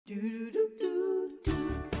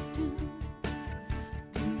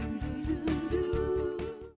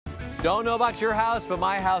Don't know about your house, but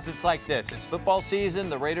my house, it's like this. It's football season,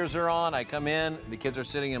 the Raiders are on, I come in, the kids are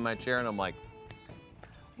sitting in my chair, and I'm like,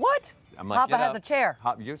 what? I'm like, Papa has a chair.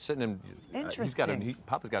 You're sitting in. Interesting.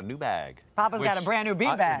 Papa's got a new bag. Papa's got a brand new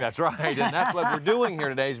bean bag. That's right, and that's what we're doing here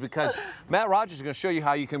today is because Matt Rogers is going to show you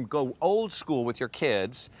how you can go old school with your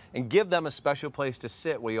kids and give them a special place to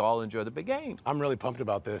sit where you all enjoy the big game. I'm really pumped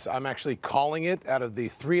about this. I'm actually calling it, out of the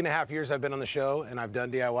 3.5 years I've been on the show and I've done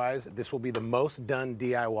DIYs, this will be the most done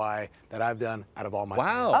DIY that I've done out of all my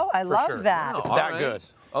Wow. Oh, I love sure. that. Wow. It's All that right. good.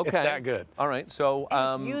 Okay. It's that good. All right, so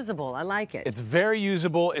It's usable. I like it. It's very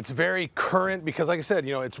usable. It's very current because, like I said,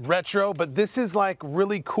 you know, it's retro, but this is like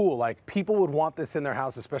really cool. Like people would want this in their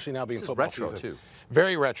house, especially now being this is football retro season. too.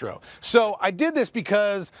 Very retro. So I did this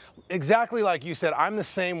because exactly like you said, I'm the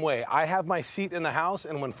same way. I have my seat in the house,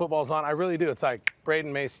 and when football's on, I really do. It's like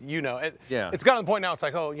Braden, Mace, you know. It's gotten to the point now. It's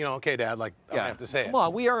like, oh, you know, okay, Dad. Like I don't have to say it. Come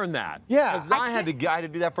on, we earned that. Yeah. Because I had to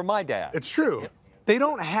do that for my dad. It's true. They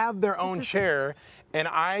don't have their own chair, and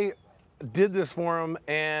I did this for them,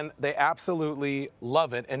 and they absolutely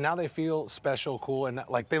love it. And now they feel special, cool, and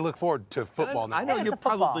like they look forward to football now. I know Yeah, you're it's a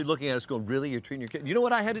football. probably looking at us going, really? You're treating your kid? You know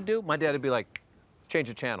what I had to do? My dad would be like, change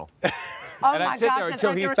the channel. Oh And my I'd sit gosh, there it's until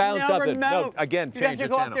like he there was found no something. No, remote. again, You'd change have to the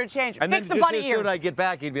go channel. up there and change. And Fix then the just bunny as soon ears. as I get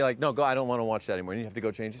back, he'd be like, no, go, I don't want to watch that anymore. You have to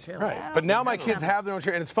go change the channel. Right. But now my kids have their own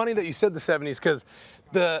chair, and it's funny that you said the 70s because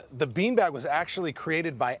the beanbag was actually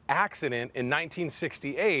created by accident in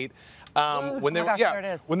 1968. When they Oh were, my gosh, there it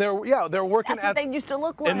is. when they were working That's what they used to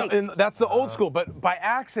look like. and that's the old school. But by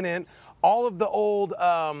accident, all of the old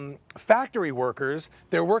factory workers,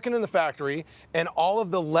 they're working in the factory, and all of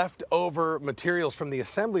the leftover materials from the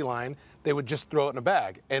assembly line, they would just throw it in a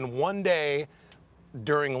bag. And one day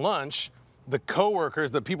during lunch, the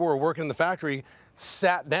co-workers, the people who were working in the factory,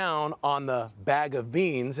 sat down on the bag of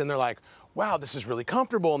beans, and they're like, wow, this is really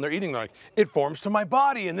comfortable. And they're eating, they're like, it forms to my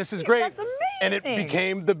body, and this is great. That's amazing. And it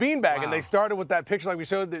became the beanbag. Wow. And they started with that picture like we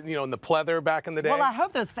showed, you know, in the pleather back in the day. Well, I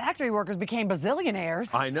hope those factory workers became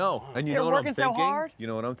bazillionaires. I know. And you They're know what I'm working so thinking? hard. You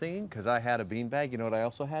know what I'm thinking? Because I had a beanbag. You know what I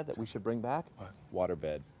also had that we should bring back? What?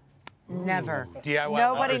 Waterbed. Never. DIY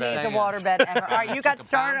Nobody waterbed. needs a waterbed ever. All right, you got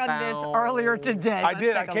started on this earlier today. I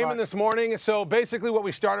did. I Let's take a came in look. this morning. So basically what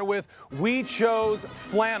we started with, we chose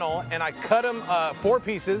flannel, and I cut them 4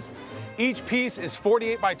 pieces. Each piece is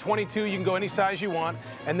 48 by 22. You can go any size you want.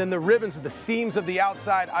 And then the ribbons, the seams of the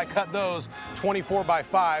outside, I cut those 24 by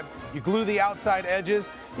 5. You glue the outside edges.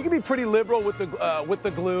 You can be pretty liberal with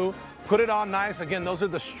the glue. Put it on nice. Again, those are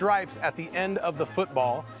the stripes at the end of the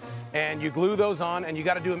football. And you glue those on, and you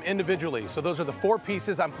got to do them individually. So those are the 4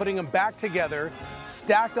 pieces. I'm putting them back together,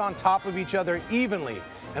 stacked on top of each other evenly.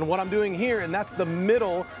 And what I'm doing here, and that's the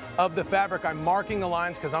middle of the fabric, I'm marking the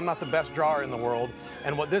lines because I'm not the best drawer in the world.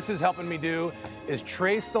 And what this is helping me do is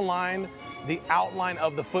trace the line, the outline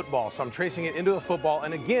of the football. So I'm tracing it into a football.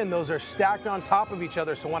 And again, those are stacked on top of each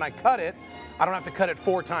other. So when I cut it, I don't have to cut it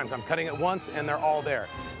 4 times. I'm cutting it once, and they're all there.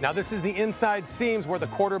 Now this is the inside seams where the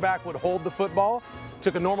quarterback would hold the football.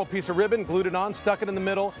 Took a normal piece of ribbon, glued it on, stuck it in the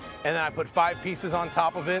middle, and then I put 5 pieces on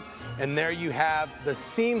top of it, and there you have the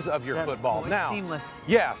seams of your football. Cool. Now, Seamless.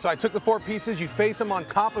 yeah, so I took the 4 pieces, you face them on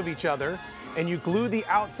top of each other, and you glue the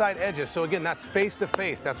outside edges. So again, that's face to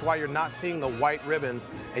face. That's why you're not seeing the white ribbons,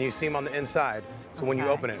 and you see them on the inside. So when you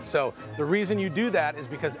open it. So the reason you do that is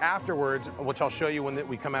because afterwards, which I'll show you when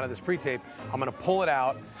we come out of this pre-tape, I'm gonna pull it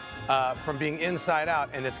out from being inside out,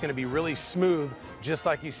 and it's gonna be really smooth, just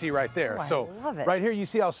like you see right there. Oh, I so love it. right here, you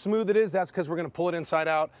see how smooth it is? That's because we're gonna pull it inside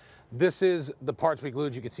out. This is the parts we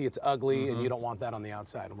glued. You can see it's ugly, and you don't want that on the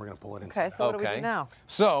outside, and we're gonna pull it inside. Okay, so what do we do now?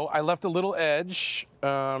 So I left a little edge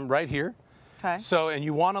right here. Okay. So, and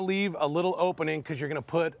you want to leave a little opening because you're going to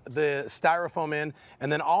put the styrofoam in,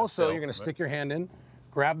 and then also you're going to stick your hand in,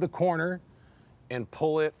 grab the corner, and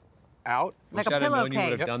pull it out. Like Wish a I'd have known you would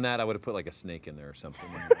pillowcase. have done that. I would have put like a snake in there or something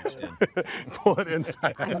when you reached in. Pull it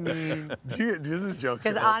inside. I mean, This is jokes.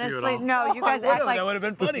 because honestly, no, you guys act like That would have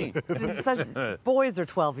been funny. boys are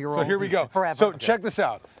 12-year-olds. So here we go. Forever. So check this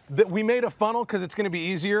out. We made a funnel because it's going to be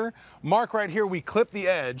easier. Mark right here, we clip the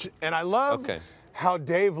edge, and I love how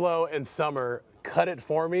Dave Lowe and Summer cut it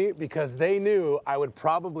for me because they knew I would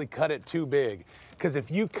probably cut it too big. Because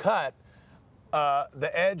if you cut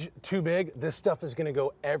the edge too big, this stuff is going to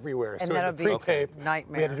go everywhere. And so that'll in the be pre-tape,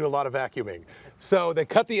 nightmare. we had to do a lot of vacuuming. So they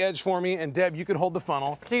cut the edge for me, and Deb, you could hold the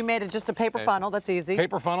funnel. So you made it just a paper funnel. That's easy.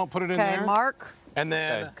 Paper funnel, put it in there. Okay, Mark. And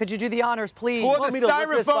then Could you do the honors, please? Pour You want the me to lift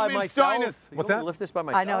this by styrofoam in myself? styness. You What's want me that? to lift this by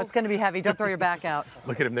myself? I know it's going to be heavy. Don't throw your back out.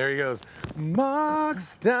 Look at him, there he goes. Mark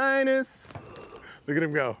Styness. Look at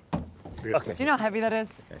him go. Okay. Do you know how heavy that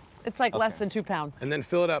is? Okay. It's like less than 2 pounds. And then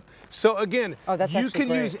fill it up. So again, that's you actually can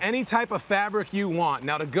great. use any type of fabric you want.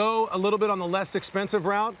 Now to go a little bit on the less expensive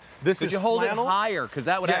route, this Could is you hold flannel. it higher? Because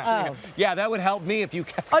that would actually, yeah, that would help me if you.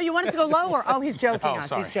 Oh, you want us to go lower? Oh, he's joking us.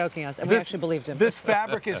 sorry. He's joking us. And we actually believed him. This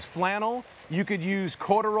fabric is flannel. You could use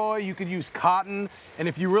corduroy, you could use cotton, and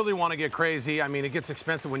if you really want to get crazy, I mean, it gets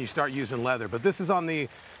expensive when you start using leather, but this is on the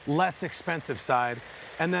less expensive side.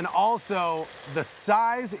 And then also, the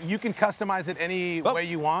size, you can customize it any way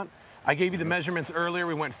you want. I gave you the measurements earlier.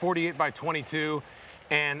 We went 48 by 22,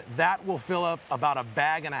 and that will fill up about a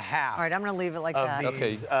bag and a half. All right, I'm going to leave it like that.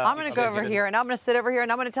 These, I'm going to go over here, and I'm going to sit over here,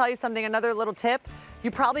 and I'm going to tell you something, another little tip. You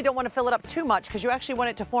probably don't want to fill it up too much because you actually want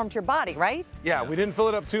it to form to your body, right? Yeah, we didn't fill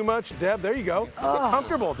it up too much. Deb, there you go. Get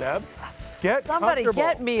comfortable, Deb. Get Somebody comfortable.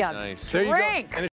 get me a Nice. There you go. drink. And